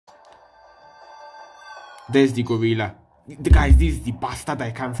There's the gorilla. Guys, this is the bastard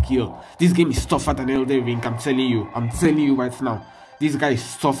I can't kill. This game is tougher than Elden Ring. I'm telling you. I'm telling you right now. This guy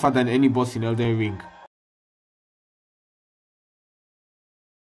is tougher than any boss in Elden Ring.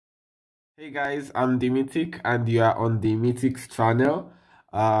 Hey guys, I'm the Mitick and you are on the Mitick's channel.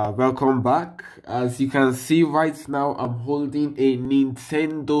 Welcome back. As you can see right now, I'm holding a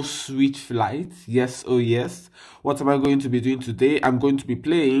Nintendo Switch Lite. Yes, oh yes. What am I going to be doing today? I'm going to be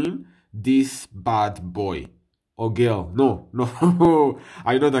playing this bad boy. Or girl. No.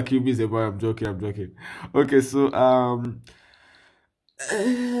 I know that Kirby is a boy. I'm joking. Okay, so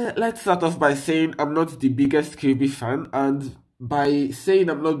let's start off by saying I'm not the biggest Kirby fan, and by saying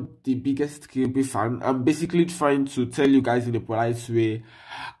I'm not the biggest Kirby fan, I'm basically trying to tell you guys in a polite way,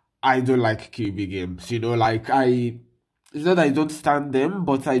 I don't like Kirby games. You know, like it's not that I don't stand them,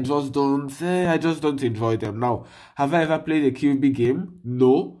 but I just don't enjoy them. Now, have I ever played a Kirby game?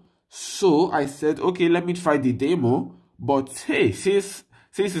 No. So I said, okay, let me try the demo. But hey, since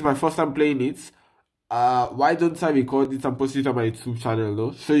it's my first time playing it, why don't I record it and post it on my YouTube channel,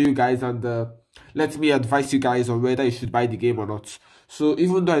 though? Show you guys and let me advise you guys on whether you should buy the game or not. So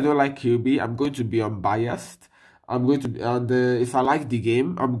even though I don't like Kirby, I'm going to be unbiased. I'm going to, and if I like the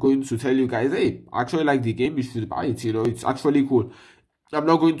game, I'm going to tell you guys, hey, I actually like the game, you should buy it. You know, it's actually cool. I'm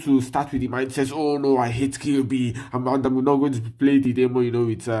not going to start with the mindset, oh no, I hate Kirby. I'm not going to play the demo, you know,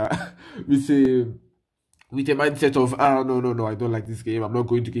 with a mindset of, no, I don't like this game. I'm not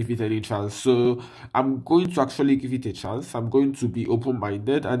going to give it any chance. So I'm going to actually give it a chance. I'm going to be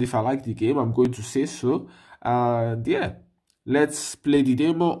open-minded, and if I like the game, I'm going to say so. And yeah, let's play the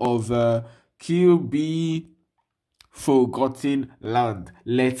demo of Kirby Forgotten Land.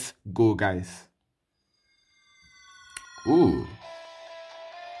 Let's go, guys. Ooh.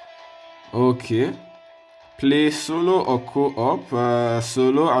 Okay. Play solo or co-op?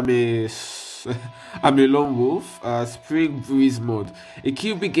 Solo, I'm a lone wolf. Spring Breeze mode. A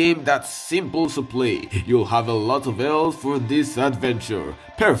Kirby game that's simple to play. You'll have a lot of health for this adventure.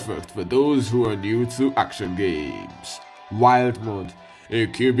 Perfect for those who are new to action games. Wild mode. A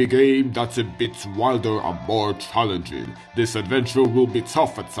Kirby game that's a bit wilder and more challenging. This adventure will be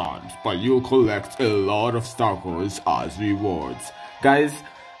tough at times, but you'll collect a lot of star coins as rewards. Guys,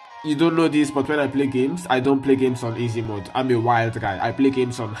 you don't know this, but when I play games, I don't play games on easy mode. I'm a wild guy. I play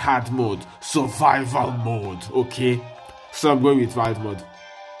games on hard mode, survival mode, okay? So I'm going with wild mode.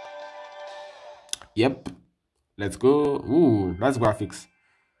 Yep. Let's go. Ooh, that's graphics.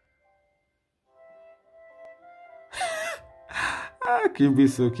 Kirby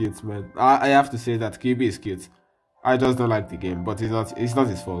is so cute, man. I have to say that Kirby is cute. I just don't like the game, but it's not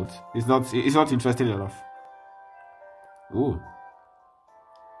his fault. It's not interesting enough. Ooh.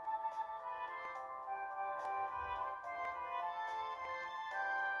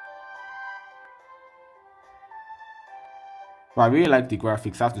 But I really like the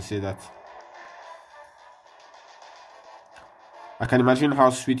graphics, I have to say that. I can imagine how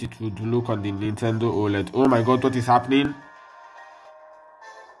sweet it would look on the Nintendo OLED. Oh my god, what is happening?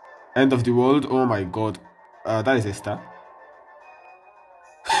 End of the world. Oh my god. That is a star.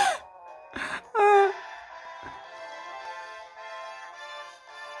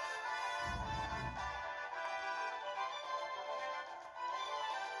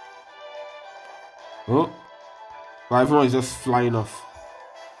 Oh. Well, everyone is just flying off.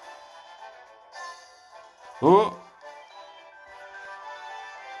 Oh.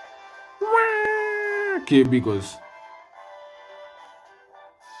 Kirby goes.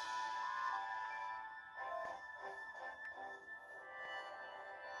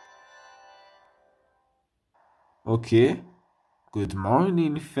 Okay. Good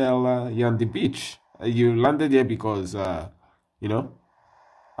morning, fella. You're on the beach. You landed here because, you know,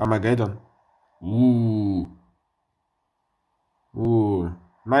 Armageddon. Ooh. Ooh.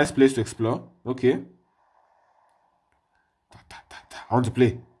 Nice place to explore. Okay. I want to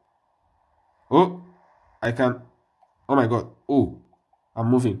play. Oh. I can. Oh my god. Oh. I'm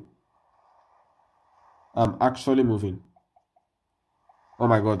moving. I'm actually moving. Oh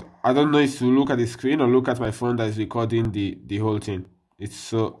my god. I don't know if to look at the screen or look at my phone that is recording the whole thing. It's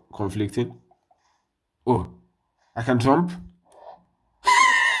so conflicting. Oh. I can jump.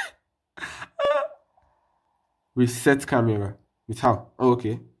 Reset camera. With how? Oh,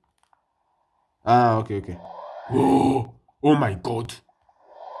 okay. Okay. Oh, oh my god.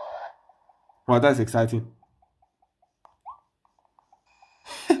 Wow, that's exciting.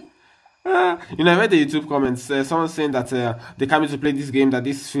 You know, I read the YouTube comments. Someone saying that they came to play this game, that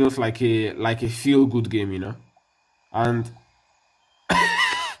this feels like a feel-good game, you know. And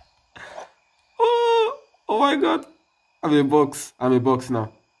oh my god, I'm a box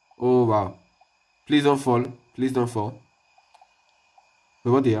now. Oh wow. Please don't fall. Please don't fall.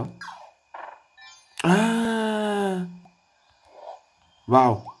 Wait, what the hell? Ah!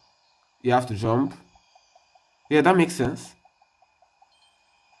 Wow. You have to jump. Yeah, that makes sense.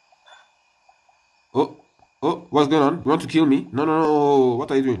 Oh, oh, what's going on? You want to kill me? No, no, no.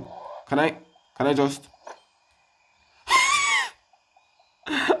 What are you doing? Can I just...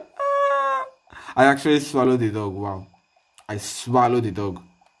 I actually swallowed the dog. Wow. I swallowed the dog.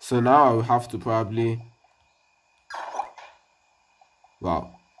 So now I will have to probably...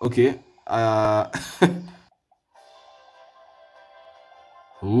 Wow. Okay.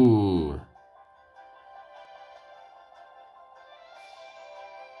 Ooh.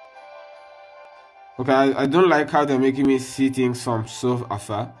 Okay, I don't like how they're making me see things from so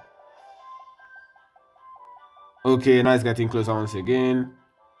afar. Okay, now it's getting closer once again.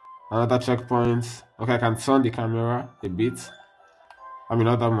 Another checkpoint. Okay, I can turn the camera a bit. I mean,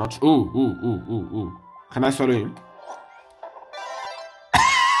 not that much. Ooh, ooh, ooh, ooh, ooh. Can I swallow him?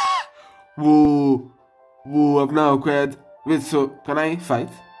 Whoa. Whoa, I've now acquired... Wait, so, can I fight?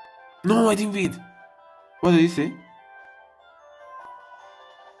 No, I didn't beat. What did you say?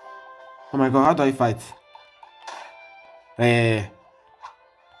 Oh my god, how do I fight?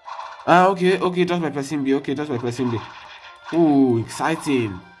 Okay, okay, just by pressing B. Okay, just by pressing B. Ooh,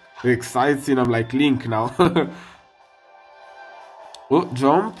 exciting. Exciting, I'm like Link now. Oh,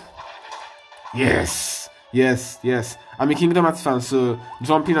 jump. Yes, yes, yes. I'm a Kingdom Hearts fan, so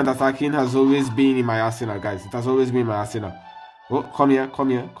jumping and attacking has always been in my arsenal, guys. It has always been in my arsenal. Oh, come here, come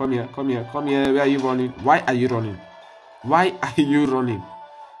here, come here, come here, come here. Where are you running? Why are you running? Why are you running?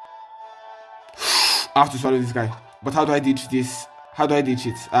 I have to swallow this guy. But how do I ditch this? How do I ditch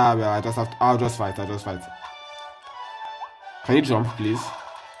it? Ah, well, I just have to, I'll just fight. I'll just fight. Can you jump, please?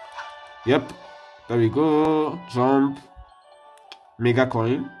 Yep. There we go. Jump. Mega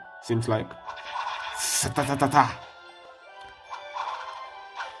coin. Seems like.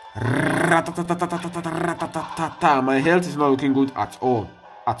 My health is not looking good at all.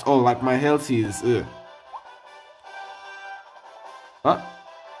 At all. Like, my health is... Huh?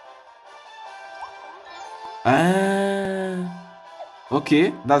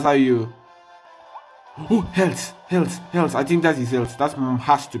 Okay, that's how you... Oh, health, health, health. I think that is health. That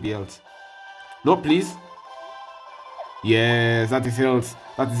has to be health. No, please. Yes, that is health.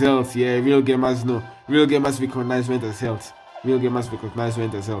 That is health. Yeah, real gamers know. Real gamers recognize when there's health. Real gamers recognize when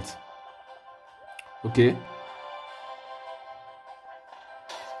there's health. Okay.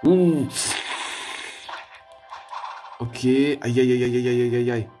 Ooh. Okay.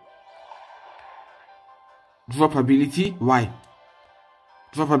 Ay. Drop ability. Why?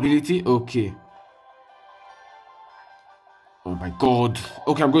 Drop ability. Okay. Oh my god.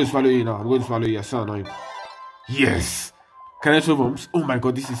 Okay, I'm going to swallow you now. I'm going to swallow you. You're so annoying. Yes. Can I throw bombs? Oh my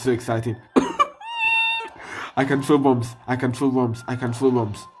god, this is so exciting. I can throw bombs. I can throw bombs. I can throw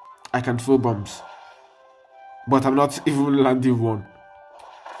bombs. I can throw bombs. But I'm not even landing one.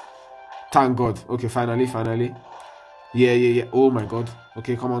 Thank god. Okay, finally. Yeah. Oh my god.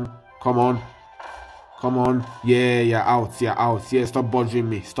 Okay, come on. Come on. Yeah, out. Yeah, stop bothering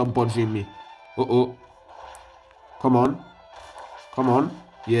me. Uh-oh. Come on.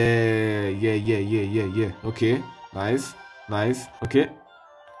 Yeah. Okay. Nice. Okay.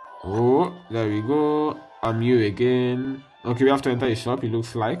 Oh, there we go. I'm you again. Okay, we have to enter a shop, it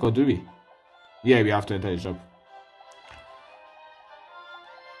looks like. Or do we? Yeah, we have to enter a shop.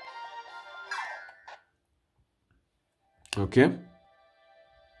 Okay.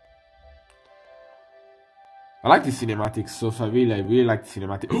 I like the cinematics so far. I really like the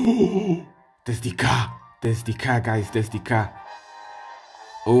cinematic. Oh, there's the car, guys. There's the car.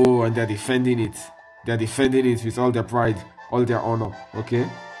 Oh, and they're defending it. They're defending it with all their pride, all their honor. Okay,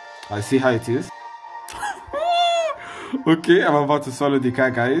 I see how it is. Okay, I'm about to swallow the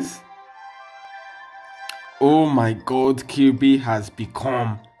car, guys. Oh my god, Kirby has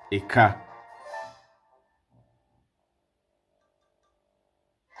become a car.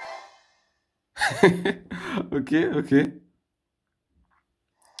 Okay.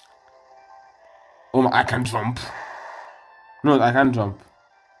 Oh, I can jump. No, I can't jump.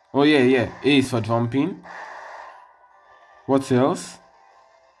 Oh, yeah. A is for jumping. What else?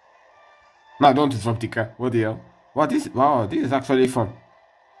 No, I don't want to jump the car. What the hell? Wow, this is actually fun.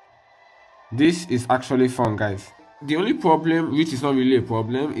 This is actually fun, guys. The only problem, which is not really a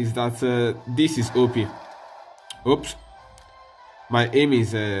problem, is that this is OP. Oops. My aim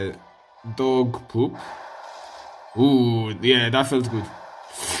is dog poop. Ooh, yeah, that felt good.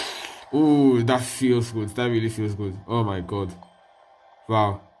 Ooh, that feels good. That really feels good. Oh my god.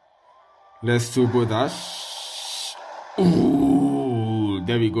 Wow. Let's turbo dash. Ooh,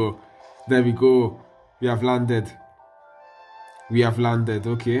 there we go. There we go. We have landed. We have landed.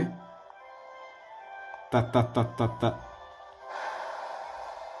 Okay. Ta ta ta ta ta.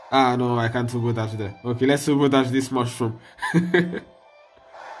 Ah no, I can't turbo dash there. Okay, let's turbo dash this mushroom.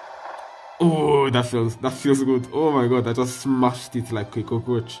 Oh, that feels good. Oh my god, I just smashed it like a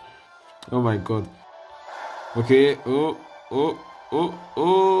cockroach. Oh my god. Okay. Oh, oh, oh,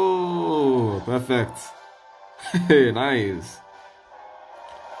 oh. Perfect. Nice.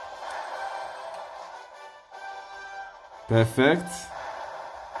 Perfect.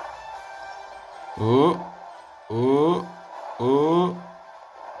 Oh, oh, oh.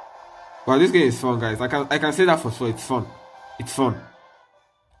 Wow, this game is fun, guys. I can say that for sure. It's fun. It's fun.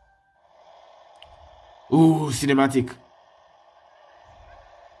 Ooh, cinematic.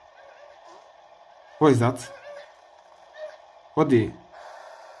 What is that? What the?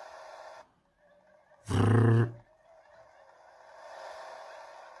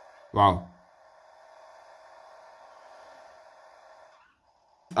 Wow.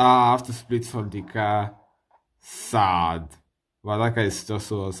 Ah, I have to split from the car. Sad. Wow, that guy is just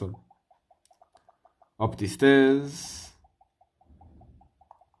so awesome. Up the stairs.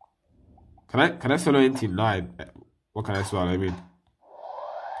 Can I swallow anything? No, what can I swallow? I mean,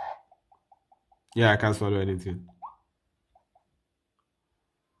 yeah, I can't swallow anything.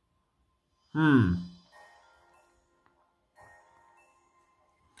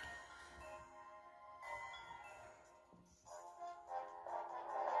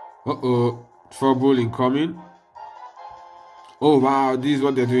 Uh-oh. Trouble incoming. Oh wow, this is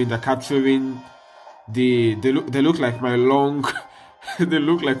what they're doing. They're capturing they look like my long they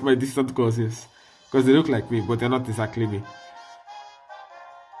look like my distant cousins. Because they look like me, but they're not exactly me.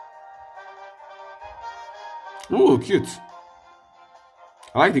 Oh, cute.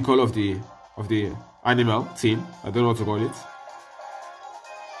 I like the color of the animal team. I don't know what to call it.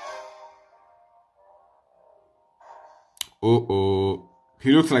 Oh,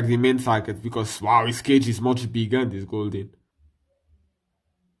 he looks like the main target because wow, his cage is much bigger and he's golden.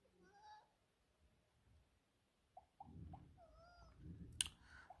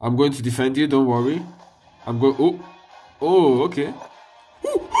 I'm going to defend you, don't worry. I'm going. Oh, okay.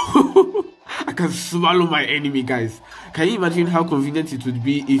 I can swallow my enemy, guys. Can you imagine how convenient it would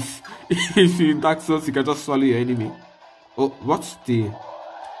be if in Dark Souls you can just swallow your enemy? Oh, what's the?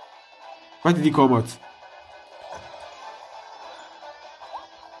 Why did he come out?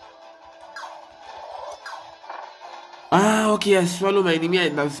 Ah, okay, I swallow my enemy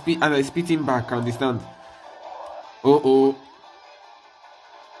and I spit him back. I understand. Oh.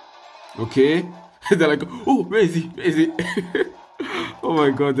 Okay. They're like, oh, where is he? Where is he? Oh my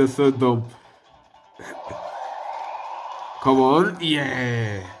god, they're so dumb. Come on.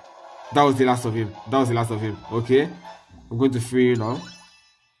 Yeah. That was the last of him. Okay. I'm going to free you now.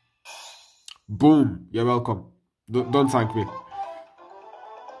 Boom. You're welcome. Don't thank me.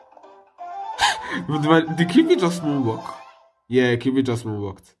 Did Kirby just moonwalk? Yeah, Kirby just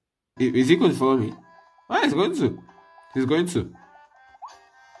moonwalked. Is he going to follow me? Ah, he's going to. He's going to.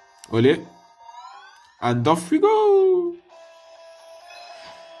 Ole. And off we go.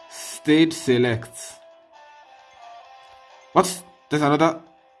 Stage select. What? There's another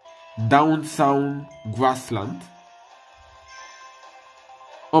downtown grassland.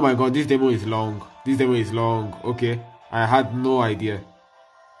 Oh my god, this demo is long. Okay. I had no idea.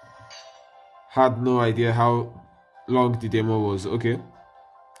 Had no idea how long the demo was. Okay.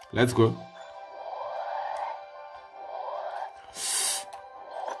 Let's go.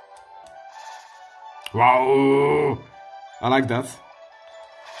 Wow. I like that.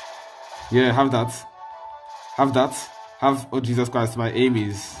 Yeah, have that. Oh Jesus Christ, my aim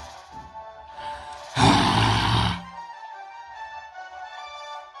is...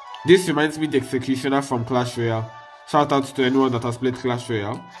 This reminds me of the Executioner from Clash Royale. Shout out to anyone that has played Clash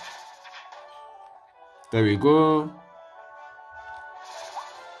Royale. There we go.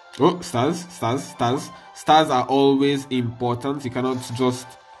 Oh, stars. Stars are always important. You cannot just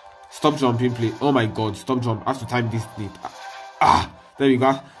stop jumping, play. Oh my god, stop jump. I have to time this neat. Ah, there we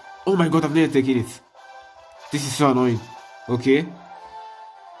go. Oh my god, I've never taken it. This is so annoying. Okay.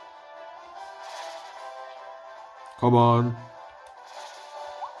 Come on.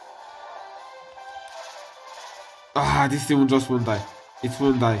 Ah, this thing just won't die. It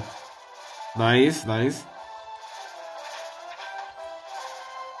won't die. Nice.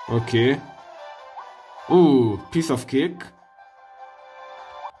 Okay. Ooh, piece of cake.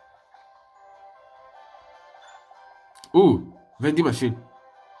 Ooh, vending machine.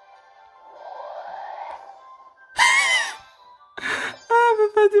 The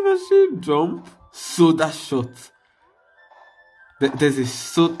vending machine. Jump. Soda shot. There's a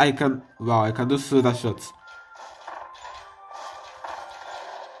so I can do soda shots.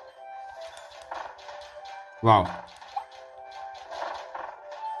 Wow.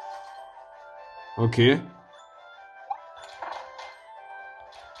 Okay.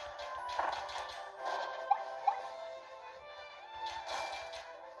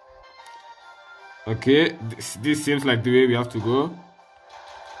 Okay, this seems like the way we have to go.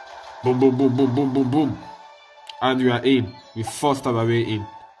 Boom, boom, boom, boom, boom, boom, boom. And we are in. We forced our way in.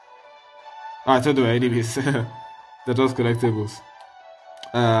 Oh, I thought they were enemies. They're just collectibles.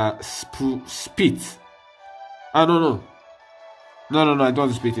 Spit. Ah, no, I don't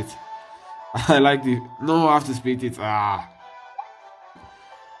want to spit it. I like the... No, I have to spit it. I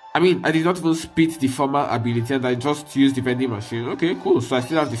mean, I did not even spit the former ability and I just used the vending machine. Okay, cool. So I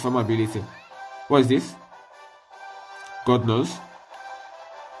still have the former ability. What is this? God knows.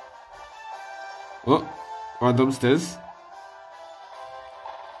 Oh, random stairs.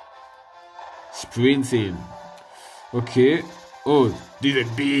 Sprinting. Okay. Oh, this is a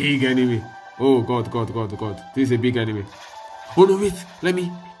big enemy. Oh, God. This is a big enemy. Oh, no, wait. Let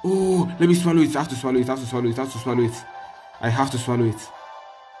me swallow it. I have to swallow it. I have to swallow it.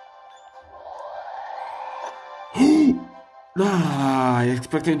 Nah, I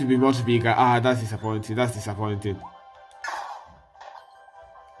expected it to be much bigger. That's disappointing.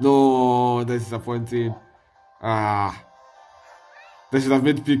 No, that's disappointing. They should have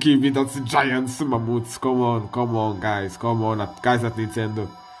made Kirby that's giant mammoths. Come on, guys. Guys at Nintendo.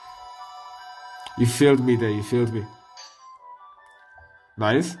 You failed me there.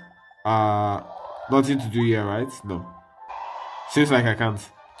 Nice. Nothing to do here, right? No. Seems like I can't.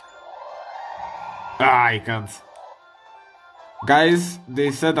 I can't. Guys, they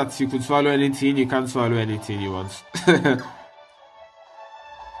said that you could swallow anything. You can't swallow anything you want.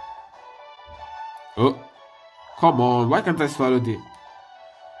 Oh. Come on. Why can't I swallow the...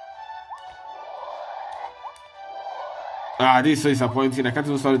 This is so disappointing. I can't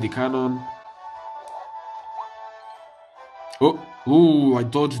even swallow the cannon. Oh. Ooh, I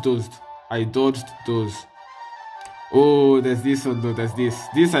dodged those. Oh, there's this one though. There's this.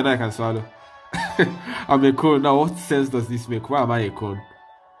 This I know I can swallow. I'm a cone. Now, what sense does this make? Why am I a cone?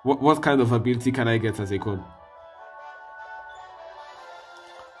 What kind of ability can I get as a cone?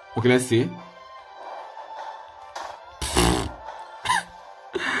 Okay, let's see.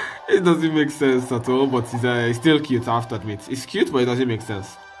 It doesn't make sense at all, but it's still cute, I have to admit. It's cute, but it doesn't make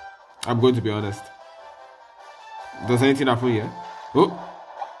sense. I'm going to be honest. Does anything happen here? Oh!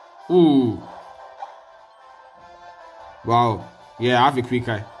 Ooh! Wow. Yeah, I have a quick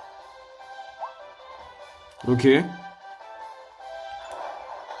eye. Okay.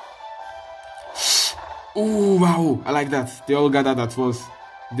 Ooh, wow. I like that. They all gathered at once.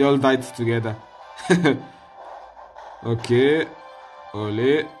 They all died together. Okay.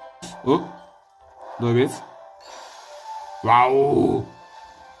 Ole. Oh. No, wait. Wow.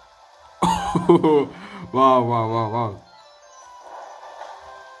 Wow.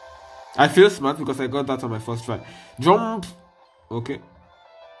 I feel smart because I got that on my first try. Jump. Okay.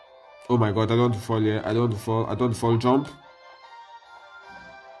 Oh my god, I don't want to fall here. I don't want to fall. Jump.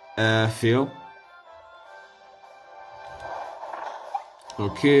 Fail.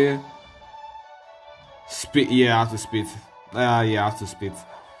 Okay. Spit. Yeah, I have to spit. Yeah, I have to spit.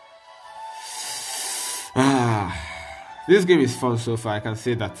 This game is fun so far, I can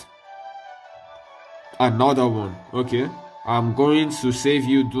say that. Another one. Okay. I'm going to save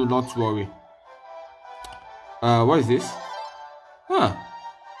you, do not worry. What is this?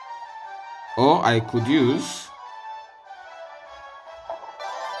 Or I could use...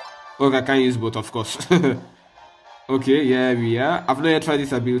 Okay, I can't use both, of course. Okay, yeah, we are. I've not yet tried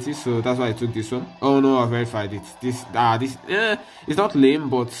this ability, so that's why I took this one. Oh no, I've verified it. This, it's not lame,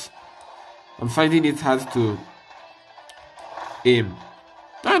 but I'm finding it hard to aim.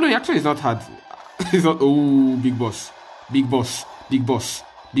 No, actually it's not hard. It's not, oh, big boss.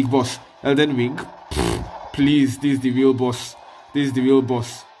 Elden Ring. Please, this is the real boss. This is the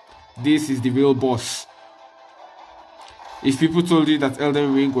real boss. If people told you that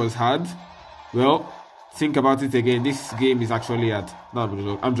Elden Ring was hard, well, think about it again. This game is actually hard.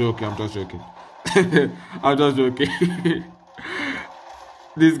 No, I'm joking. I'm just joking.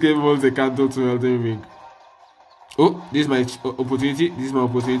 This game holds a candle to Elden Ring. Oh, this is my opportunity.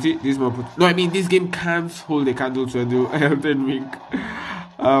 No, I mean, this game can't hold a candle to Elden Ring.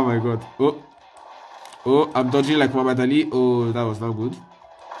 Oh my god. Oh, I'm dodging like Muhammad Ali. Oh, that was not good.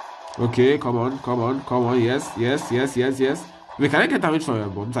 Okay, come on. Yes. Wait, can I get damage from your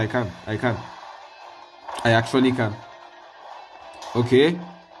bombs? I can. I actually can. Okay.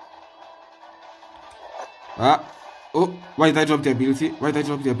 Oh, why did I drop the ability? Why did I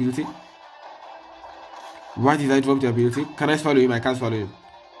drop the ability? Why did I drop the ability? Can I swallow him? I can't swallow him.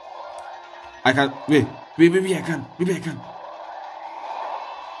 I can't. Wait, maybe I can. Maybe I can.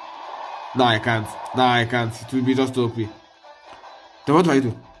 No, I can't. No, I can't. It will be just OP. Then what do I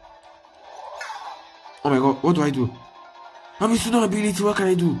do? Oh my god, what do I do? I'm using no ability. What can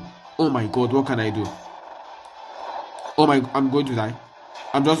I do? Oh my god, what can I do? Oh my, I'm going to die.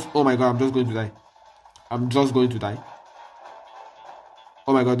 Oh my god, I'm just going to die. I'm just going to die.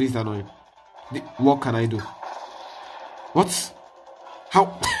 Oh my god, this is annoying. What can I do? What?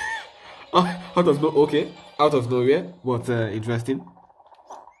 How? Out of okay, out of nowhere, but interesting.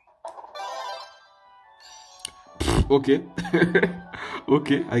 Okay.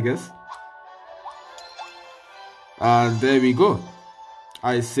 Okay, I guess. And there we go.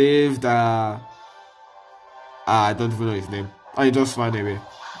 I saved I don't even know his name. I just ran away.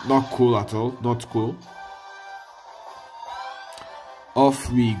 Not cool at all. Not cool.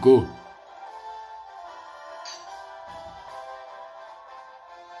 Off we go.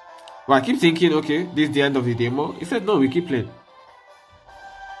 Well, I keep thinking, okay, this is the end of the demo. He said, no, we keep playing.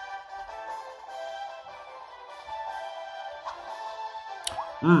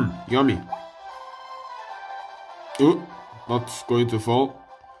 Yummy. Oh, not going to fall.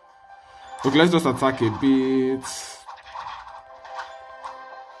 Okay, let's just attack a bit.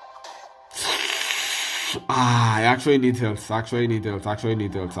 I actually need health. I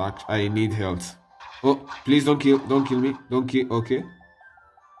need health. Oh, please don't kill me. Don't kill. Okay.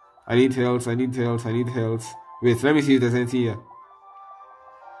 I need health. Wait, let me see if there's anything here.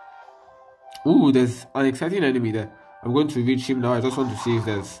 Ooh, there's an exciting enemy there. I'm going to reach him now. I just want to see if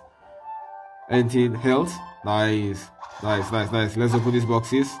there's anything. Health. Nice. Let's open these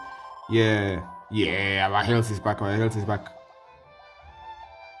boxes. Yeah. Our health is back.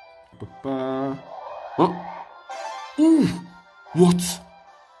 Oh. Ooh. What?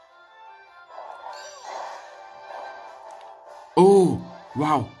 Oh.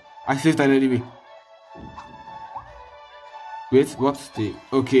 Wow. I saved an enemy. Wait, what's the...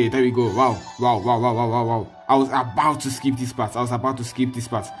 Okay, there we go. Wow. I was about to skip this part. I was about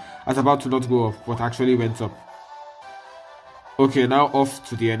to not go off, but actually went up. Okay, now off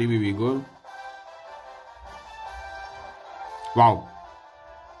to the enemy we go. Wow.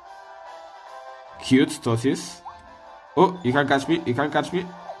 Cute tortoise. Oh, you can't catch me.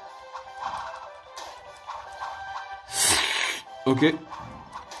 Okay.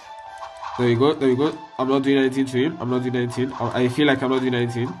 There we go. I'm not doing anything to him. I feel like I'm not doing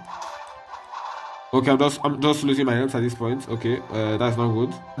anything. Okay, I'm just losing my health at this point. Okay, that's not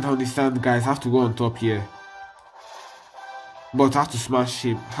good. I don't understand, guys. I have to go on top here. But I have to smash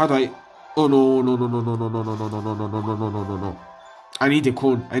him. How do I... Oh no. I need a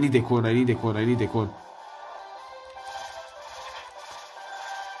cone. I need a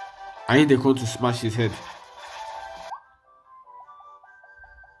cone to smash his head.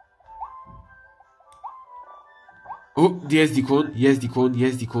 Oh, there's the cone. Yes.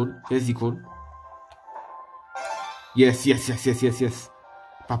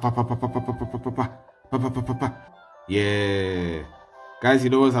 Yeah. Guys, you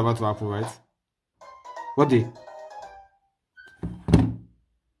know what's about to happen, right?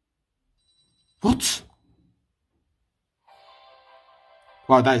 What?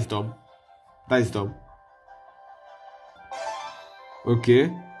 Wow, that is dumb.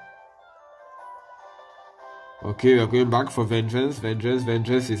 Okay, we are going back for vengeance.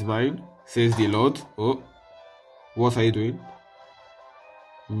 Vengeance is mine, says the Lord. Oh, what are you doing?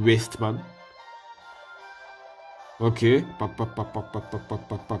 Waste man. Okay. I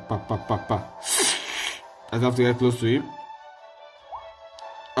have to get close to him.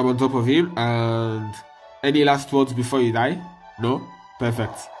 I'm on top of him. And any last words before you die? No?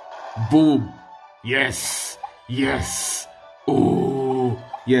 Perfect. Boom. Yes. Oh.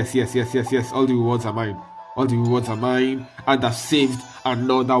 Yes. All the rewards are mine. And I've saved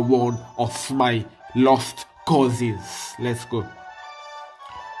another one of my lost cousins. Let's go.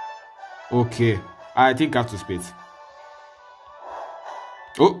 Okay. I think I have to split.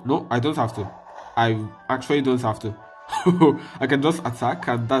 Oh, no, I don't have to. I actually don't have to. I can just attack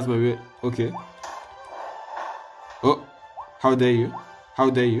and that's my way. Okay. Oh, how dare you?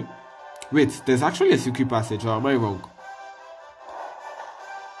 Wait, there's actually a secret passage, or am I wrong?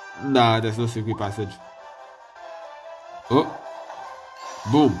 Nah, there's no secret passage. Oh,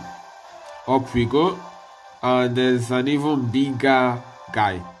 boom. Up we go. And there's an even bigger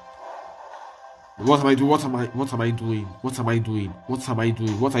guy. What am I doing? What are you doing,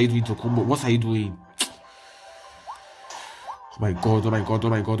 Tokumbo? What are you doing? my god, oh my god, oh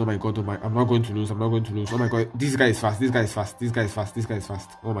my god, oh my god, oh my, I'm not going to lose, I'm not going to lose. Oh my god, this guy is fast, this guy is fast, this guy is fast, this guy is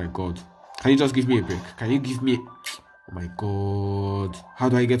fast. Oh my god. Can you just give me a break? Can you give me... Oh my god. How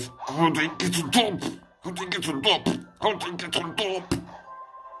do I get on top? How do I get on top? How do I get on top?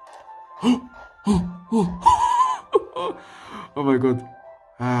 Oh my god.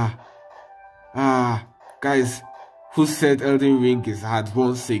 Guys, who said Elden Ring is hard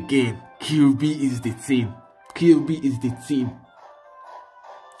once again? Kirby is the team. Kirby is the team.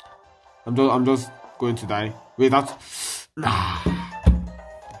 I'm just going to die. Wait, that's... Nah.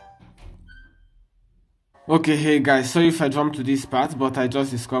 Okay, hey guys, sorry if I jumped to this part, but I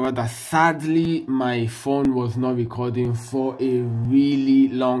just discovered that sadly my phone was not recording for a really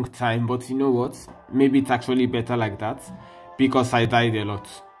long time. But you know what? Maybe it's actually better like that, because I died a lot.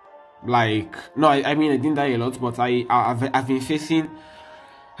 Like, no, I mean I didn't die a lot, but I've been facing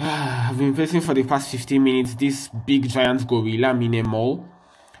for the past 15 minutes this big giant gorilla in a mall,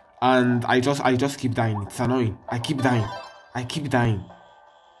 and I just keep dying. It's annoying. I keep dying.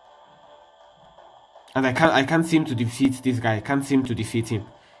 And I can't seem to defeat this guy. I can't seem to defeat him.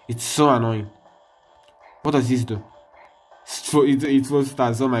 It's so annoying. What does this do? It throws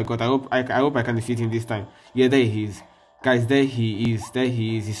stars. Oh my god. I hope I can defeat him this time. Yeah, there he is. Guys, there he is.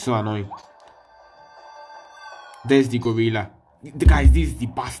 He's so annoying. There's the gorilla. Guys, this is the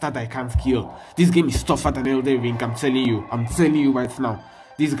bastard I can't kill. This game is tougher than Elden Ring. I'm telling you right now.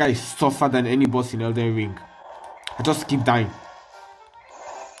 This guy is tougher than any boss in Elden Ring. I just keep dying.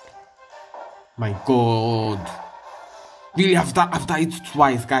 My god. Really, I've died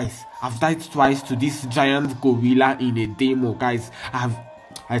twice, guys. I've died twice to this giant gorilla in a demo, guys.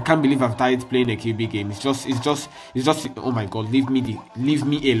 I can't believe I've died playing a Kirby game. It's just oh my god, leave me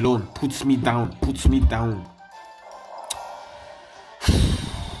alone. Puts me down.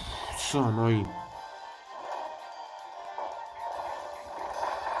 So annoying.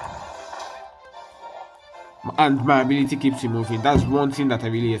 And my ability keeps moving. That's one thing that I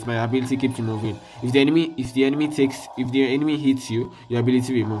really hate. My ability keeps moving. If the enemy hits you, your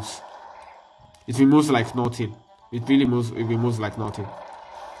ability removes. It removes like nothing. It removes like nothing.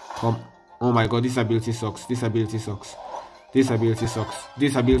 Oh my god, this ability sucks. This ability sucks. This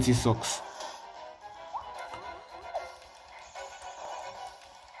ability sucks.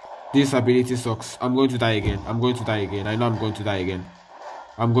 I'm going to die again. I know I'm going to die again.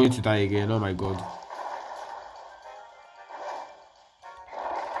 Oh my god.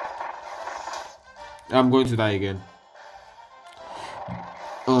 I'm going to die again.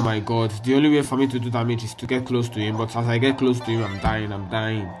 Oh my god. The only way for me to do damage is to get close to him. But as I get close to him, I'm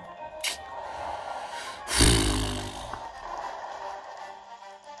dying.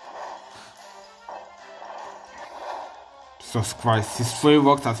 Jesus Christ. His throwing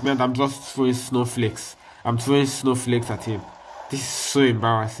rocks at me and I'm just throwing snowflakes. I'm throwing snowflakes at him. This is so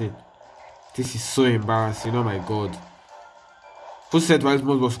embarrassing. Oh my god. Who said Wild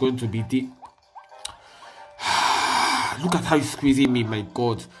Mode was going to be the... Look at how he's squeezing me, my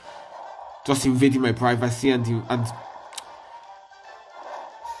god. Just invading my privacy and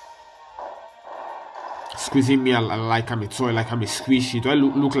squeezing me like I'm a toy, like I'm a squishy. Do I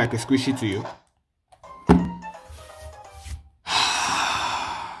look like a squishy to you?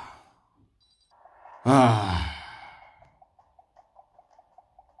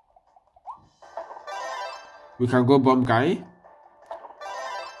 We can go bomb guy.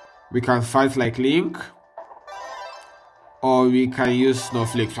 We can fight like Link. Or we can use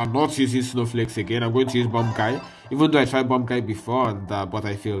snowflakes. I'm not using snowflakes again. I'm going to use bomb guy. Even though I tried bomb guy before, and but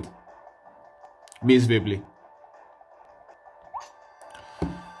I failed miserably.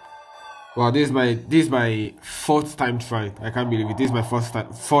 Wow, this is my fourth time trying. I can't believe it. This is my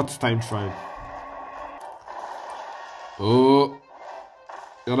fourth time trying. Oh,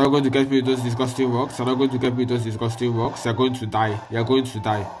 you're not going to get me with those disgusting rocks. You're going to die.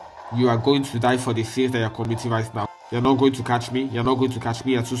 You are going to die for the sins that you're committing right now. You're not going to catch me. You're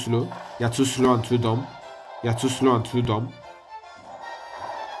too slow. You're too slow and too dumb.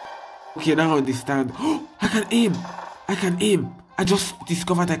 Okay, now I understand. Oh, I can aim. I just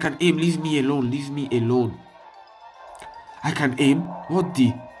discovered I can aim. Leave me alone. I can aim.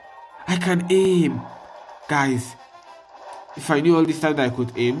 I can aim. Guys, if I knew all this time that I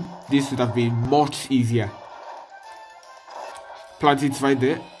could aim, this would have been much easier. Plant it right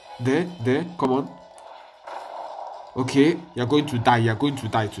there. There. Come on. Okay, you're going to die.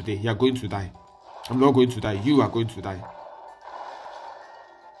 Today. You're going to die. I'm not going to die. You are going to die.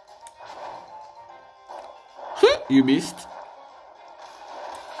 You missed.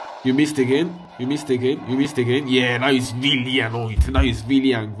 You missed again. Yeah, now he's really annoyed. Now he's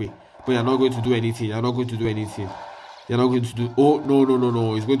really angry. But you're not going to do anything. You're not going to do... Oh,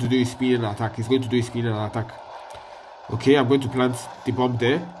 no. He's going to do a spinning attack. Okay, I'm going to plant the bomb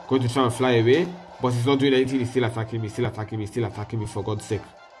there. Going to try and fly away. But he's not doing anything. He's still attacking me, for God's sake.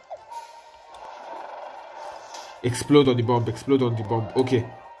 Explode on the bomb. Okay.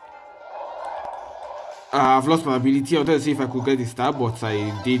 I've lost my ability. I wanted to see if I could get the star, but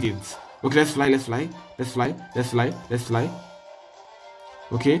I didn't. Okay, let's fly.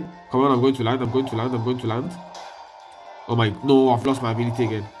 Okay, come on, I'm going to land. Oh my, no, I've lost my ability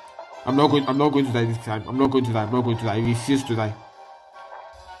again. I'm not going to die this time. I'm not going to die. I refuse to die.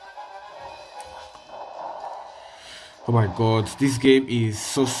 Oh my god, this game is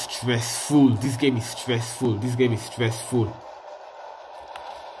so stressful. This game is stressful.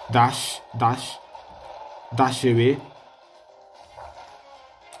 Dash away.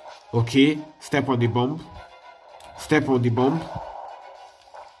 Okay, step on the bomb.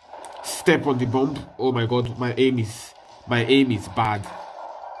 Oh my god, my aim is bad.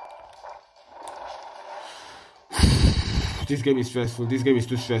 This game is stressful. This game is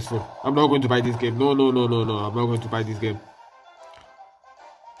too stressful. I'm not going to buy this game. No. I'm not going to buy this game.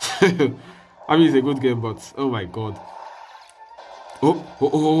 I mean, it's a good game, but oh my god.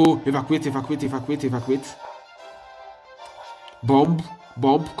 Oh, evacuate. Bomb,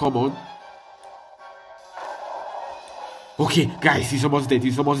 come on. Okay, guys, he's almost dead.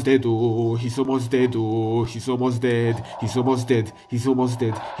 Oh, he's almost dead.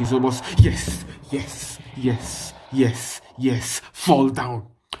 Yes. Fall down.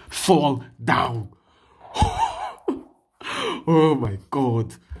 Oh my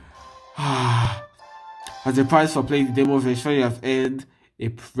god. As a price for playing the demo version, you have earned a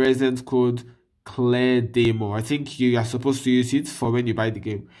present code Clear Demo. I think you are supposed to use it for when you buy the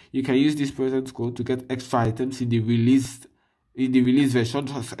game. You can use this present code to get extra items in the release version.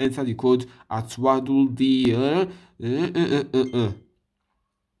 Just enter the code at Waddle the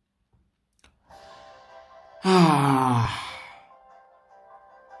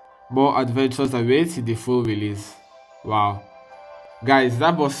More adventures await in the full release. Wow. Guys,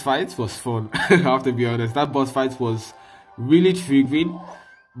 that boss fight was fun. I have to be honest. That boss fight was really triggering,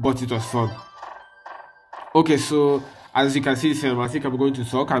 but it was fun. Okay, so as you can see, I think I'm going to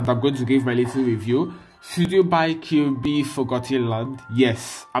talk and I'm going to give my little review. Should you buy Kirby Forgotten Land?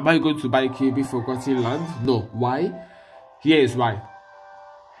 Yes. Am I going to buy Kirby Forgotten Land? No. Why? Here is why.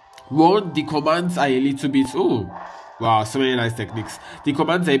 One, the commands are a little bit... Oh, wow, so many nice techniques. The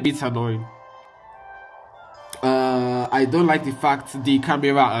commands are a bit annoying. I don't like the fact the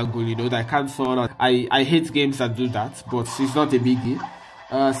camera angle, you know, that I can't saw. I hate games that do that, but it's not a biggie.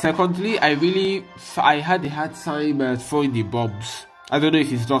 Secondly, I had a hard time throwing the bombs. I don't know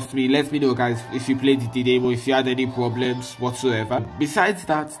if it's just me. Let me know, guys, if you played the demo, if you had any problems whatsoever. Besides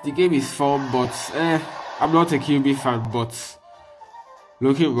that, the game is fun, but I'm not a Kirby fan. But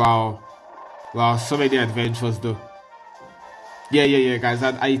looking, wow, so many adventures though. Yeah, guys,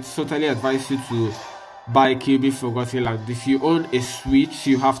 I totally advise you to buy Kirby Forgotten Land. If you own a Switch,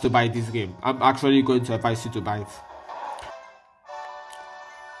 you have to buy this game. I'm actually going to advise you to buy it.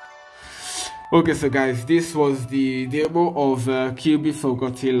 Okay, so guys, this was the demo of Kirby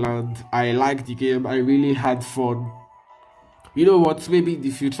Forgotten Land. I liked the game. I really had fun. You know what? Maybe in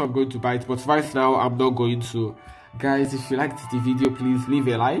the future I'm going to buy it, but right now I'm not going to. Guys, if you liked the video, please leave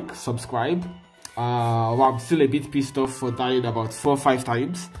a like, subscribe. Well, I'm still a bit pissed off for dying about 4 or 5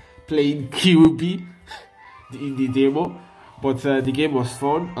 times playing Kirby in the demo, but the game was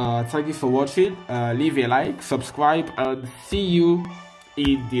fun. Thank you for watching. Leave a like, subscribe, and see you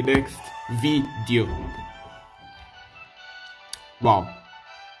in the next video. Wow.